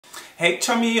Hey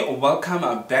chummy, welcome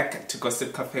back to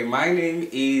Gossip Cafe. My name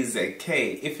is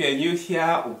Kay. If you're new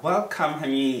here, welcome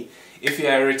honey. If you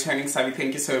are a returning Savi,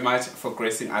 thank you so much for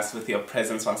gracing us with your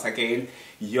presence once again.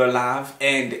 Your love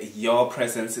and your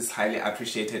presence is highly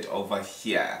appreciated over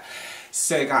here.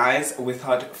 So guys,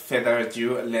 without further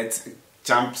ado, let's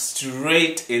jump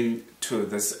straight into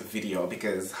this video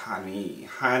because honey,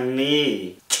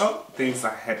 things are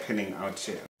happening out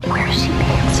here. Where's she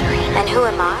answering? And who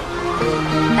am I?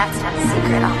 That's not a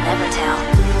secret I'll never tell.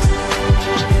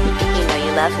 You know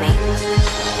you love me.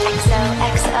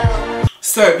 XOXO.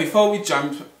 So before we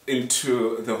jump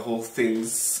into the whole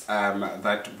things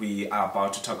that we are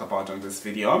about to talk about on this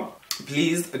video,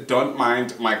 please don't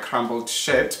mind my crumbled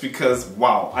shirt because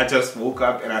wow, I just woke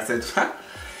up and I said, I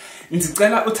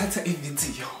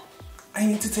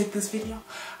need to take this video.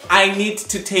 I need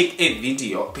to take a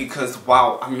video because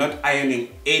wow, I'm not ironing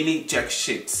any jack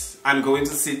shit. I'm going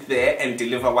to sit there and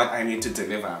deliver what I need to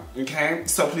deliver. Okay?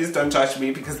 So please don't judge me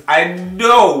because I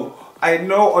know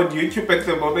on YouTube at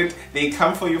the moment they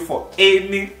come for you for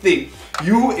anything.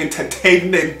 You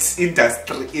entertainment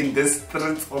industry in the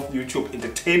streets of YouTube,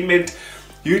 entertainment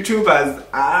YouTubers,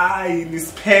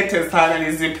 nisiphethe sana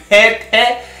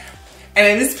nisiphethe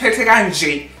and nisiphethe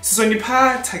kanje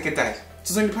sizoniphatha ke dad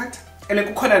sizoniphatha and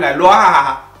kukhona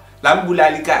nalwa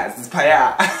lambulalikazi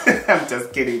phaya. I'm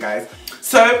just kidding guys.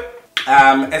 So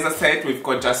as I said, we've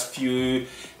got just few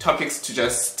topics to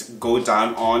just go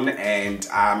down on and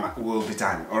we'll be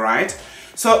done. All right,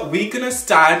 so we're gonna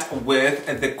start with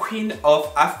the Queen of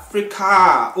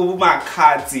Africa,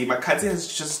 Makhadzi. Makhadzi has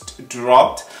just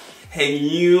dropped her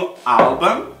new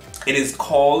album. It is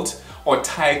called or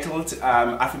titled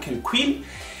African Queen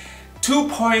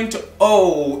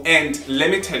 2.0, and let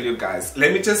me tell you guys,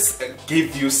 let me just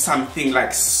give you something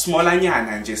like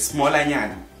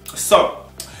smolanyana. So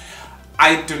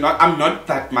I'm not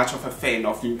that much of a fan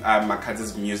of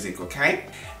Makhadzi's music, okay?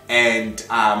 And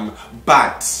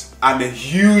but I'm a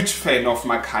huge fan of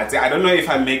Makhadzi. I don't know if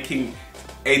I'm making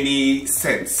any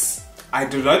sense. I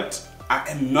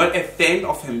am not a fan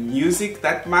of her music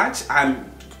that much.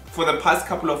 For the past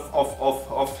couple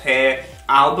of her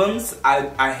albums,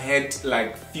 I had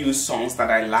like few songs that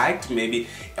I liked. Maybe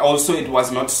also it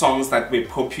was not songs that were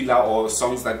popular or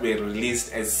songs that were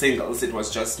released as singles. It was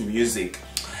just music.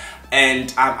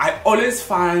 And I always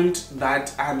find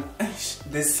that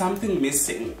there's something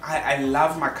missing. I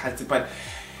love Makhadzi, but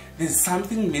there's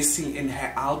something missing in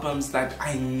her albums that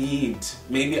I need.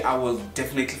 Maybe I will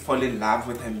definitely fall in love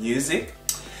with her music.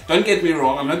 Don't get me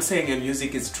wrong, I'm not saying her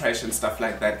music is trash and stuff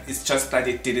like that. It's just that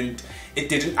I didn't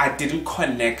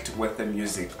connect with the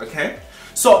music, okay?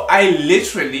 So I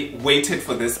literally waited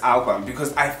for this album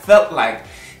because I felt like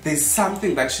there's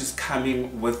something that she's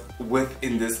coming with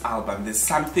in this album. There's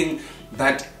something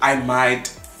that I might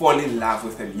fall in love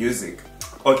with her music.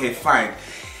 Okay, fine.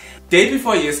 Day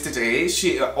before yesterday,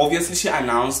 she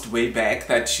announced way back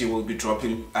that she will be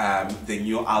dropping the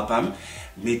new album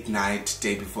midnight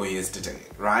day before yesterday,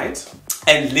 right?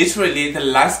 And literally the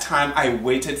last time I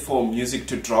waited for music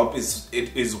to drop is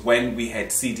when we had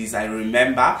CDs. I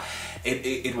remember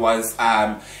it was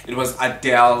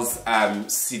Adele's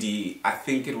CD. I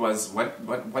think it was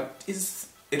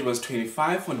it was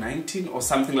 25 or 19 or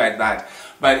something like that,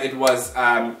 but it was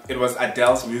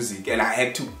Adele's music, and I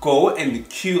had to go and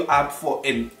queue up for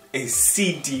a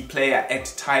CD player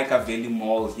at Tiger Valley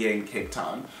Mall here in Cape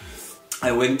Town.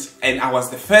 I went and I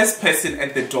was the first person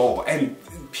at the door, and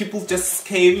people just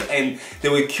came and they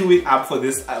were queuing up for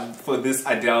this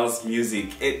Adele's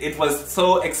music. It was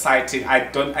so exciting. I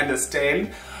don't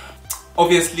understand.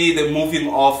 Obviously, the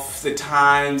moving of the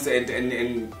times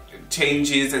and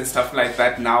changes and stuff like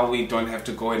that. Now we don't have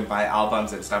to go and buy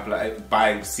albums and stuff like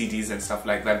buy CDs and stuff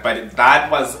like that. But that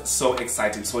was so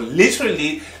exciting. So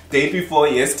literally, day before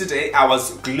yesterday, I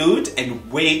was glued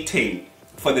and waiting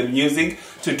for the music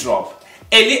to drop.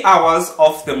 Early hours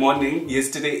of the morning,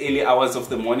 yesterday, early hours of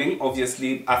the morning,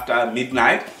 obviously after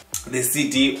midnight, the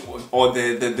CD or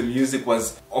the music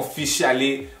was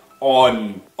officially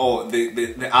on, or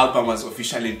the album was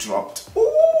officially dropped.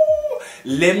 Ooh,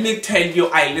 let me tell you,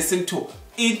 I listened to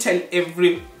each and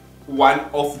every one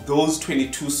of those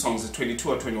 22 songs, 22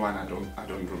 or 21, I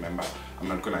don't remember. I'm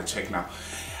not gonna check now.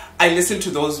 I listened to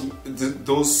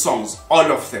those songs,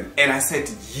 all of them, and I said,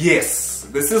 yes,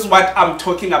 this is what I'm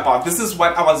talking about. This is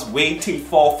what I was waiting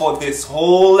for this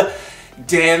whole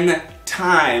damn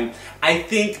time. I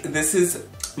think this is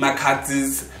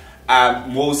Makhadzi's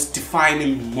most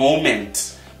defining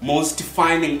moment, most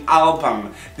defining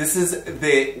album. This is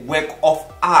the work of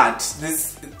art.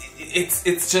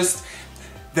 It's just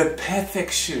the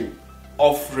perfection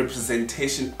of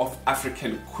representation of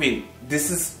African Queen.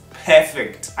 This is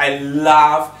perfect. I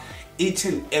love each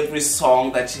and every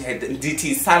song that she had.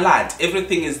 DT Salad,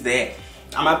 everything is there.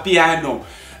 Amapiano,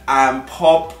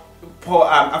 pop,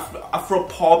 Afro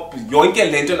pop,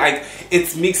 yonke lento, like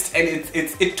it's mixed, and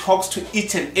it talks to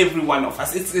each and every one of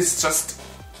us. It's just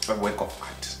a work of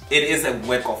art. It is a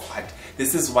work of art.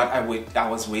 This is what I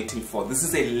was waiting for. This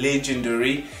is a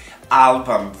legendary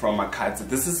album from Makhadzi.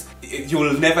 This is, you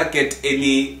will never get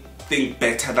anything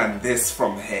better than this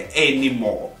from her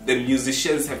anymore. The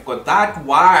musicians have got that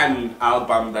one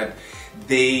album that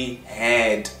they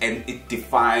had, and it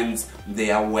defines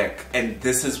their work. And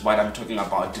this is what I'm talking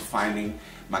about, defining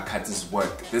Makhadzi's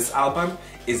work. This album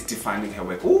is defining her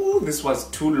work. Ooh, this was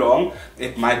too long.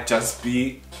 It might just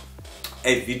be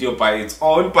a video by its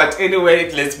own, but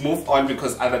anyway, let's move on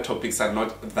because other topics are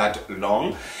not that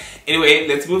long. Anyway,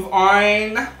 let's move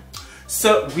on.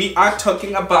 So we are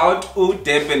talking about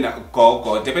DBN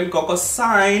Gogo. DBN Gogo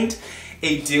signed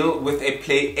a deal with a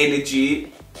Play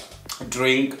Energy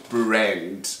drink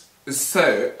brand.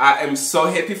 So I am so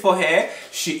happy for her.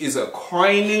 She is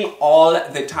coining all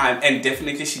the time, and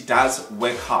definitely she does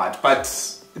work hard. But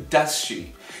does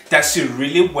she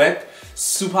really work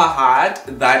super hard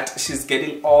that she's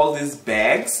getting all these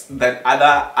bags that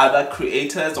other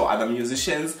creators or other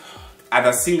musicians,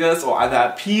 other singers or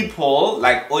other people,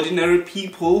 like ordinary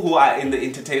people who are in the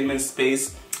entertainment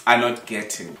space, are not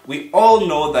getting? We all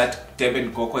know that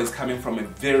DBN Gogo is coming from a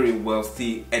very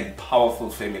wealthy and powerful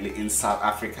family in South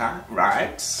Africa,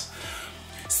 right?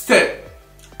 So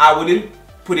I wouldn't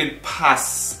put it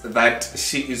past that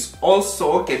she is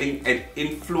also getting an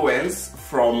influence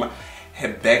from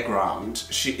her background.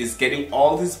 She is getting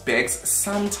all these bags.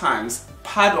 Sometimes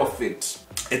part of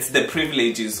it's the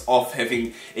privileges of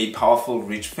having a powerful,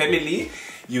 rich family.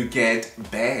 You get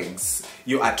bags.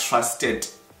 You are trusted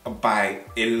by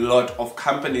a lot of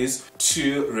companies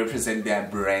to represent their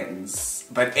brands.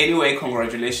 But anyway,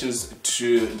 congratulations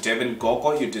to DBN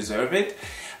Gogo. You deserve it.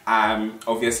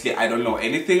 Obviously, I don't know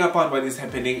anything about what is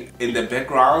happening in the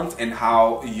background and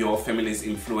how your family is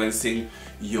influencing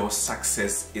your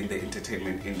success in the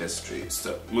entertainment industry.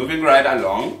 So moving right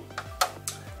along,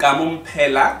 Kamo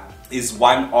Mphela is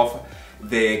one of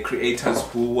the creators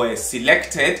who were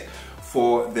selected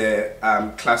for the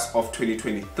class of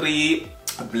 2023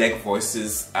 Black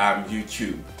Voices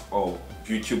YouTube, or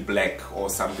YouTube Black or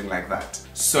something like that.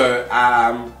 So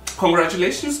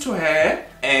congratulations to her,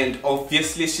 and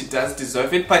obviously she does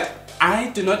deserve it, but I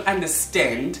do not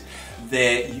understand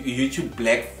the YouTube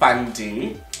Black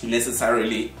funding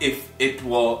necessarily if it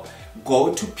will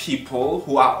go to people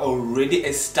who are already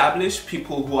established,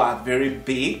 people who are very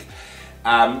big.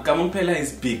 Kamo Mphela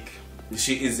is big.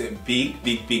 She is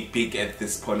big at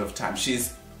this point of time.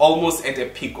 She's almost at a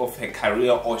peak of her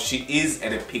career, or she is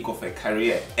at a peak of her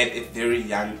career at a very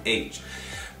young age.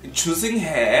 Choosing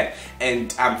her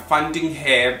and funding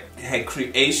her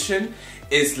creation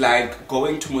is like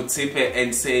going to Motsepe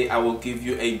and say, I will give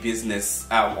you a business,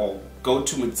 or go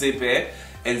to Motsepe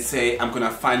and say, I'm gonna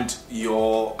fund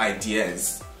your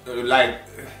ideas. Like,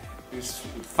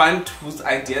 fund whose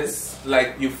ideas?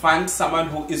 Like, you fund someone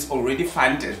who is already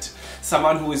funded,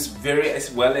 someone who is very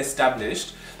well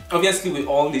established. Obviously, we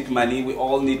all need money. We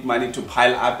all need money to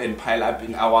pile up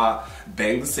in our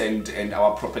banks and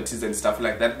our properties and stuff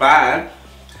like that. But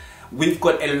we've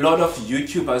got a lot of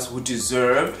YouTubers who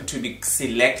deserve to be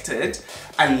selected,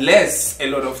 unless a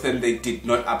lot of them, they did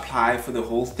not apply for the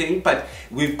whole thing. But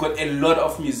we've got a lot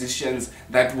of musicians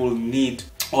that will need,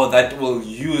 or that will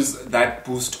use that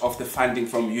boost of the funding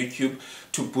from YouTube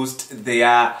to boost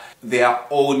their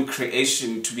own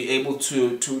creation, to be able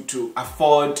to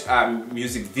afford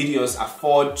music videos,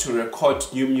 afford to record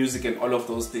new music and all of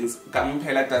those things. Kamo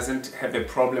Mphela doesn't have a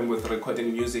problem with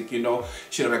recording music, you know.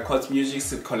 She records music,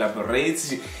 she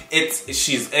collaborates,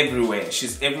 she's everywhere.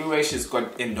 She's everywhere. She's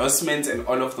got endorsements and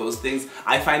all of those things.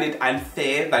 I find it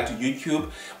unfair that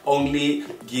YouTube only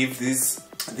give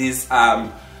this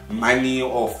money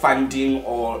or funding,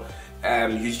 or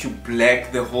YouTube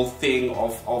Black, the whole thing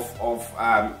of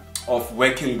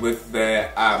working with the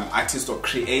artists or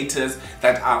creators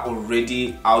that are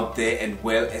already out there and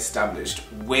well established.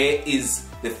 Where is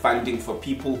the funding for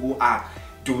people who are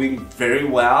doing very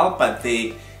well, but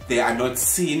they are not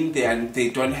seen, they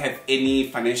don't have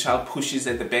any financial pushes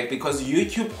at the back? Because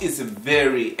YouTube is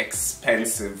very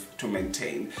expensive to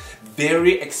maintain,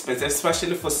 very expensive,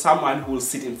 especially for someone who will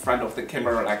sit in front of the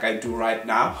camera like I do right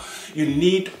now. You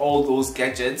need all those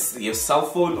gadgets, your cell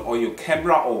phone or your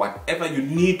camera or whatever, you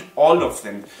need all of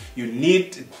them. You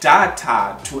need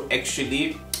data to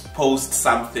actually post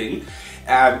something.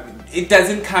 it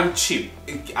doesn't come cheap.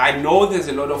 I know there's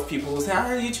a lot of people who say,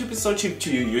 YouTube is so cheap to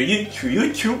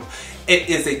YouTube. It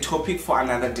is a topic for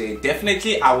another day.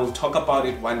 Definitely, I will talk about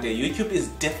it one day. YouTube is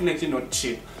definitely not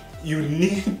cheap. You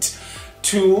need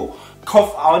to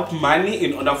cough out money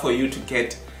in order for you to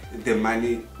get the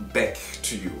money back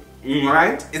to you.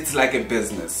 Right? It's like a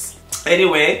business.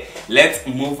 Anyway, let's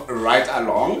move right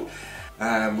along.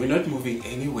 We're not moving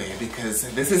anywhere because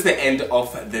this is the end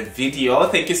of the video.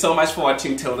 Thank you so much for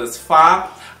watching till this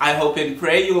far. I hope and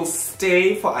pray you'll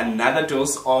stay for another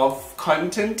dose of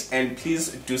content, and please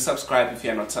do subscribe if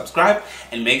you're not subscribed,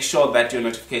 and make sure that your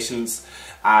notifications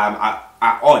are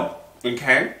on,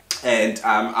 okay? And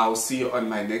I'll see you on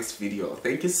my next video.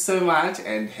 Thank you so much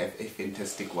and have a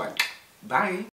fantastic one. Bye.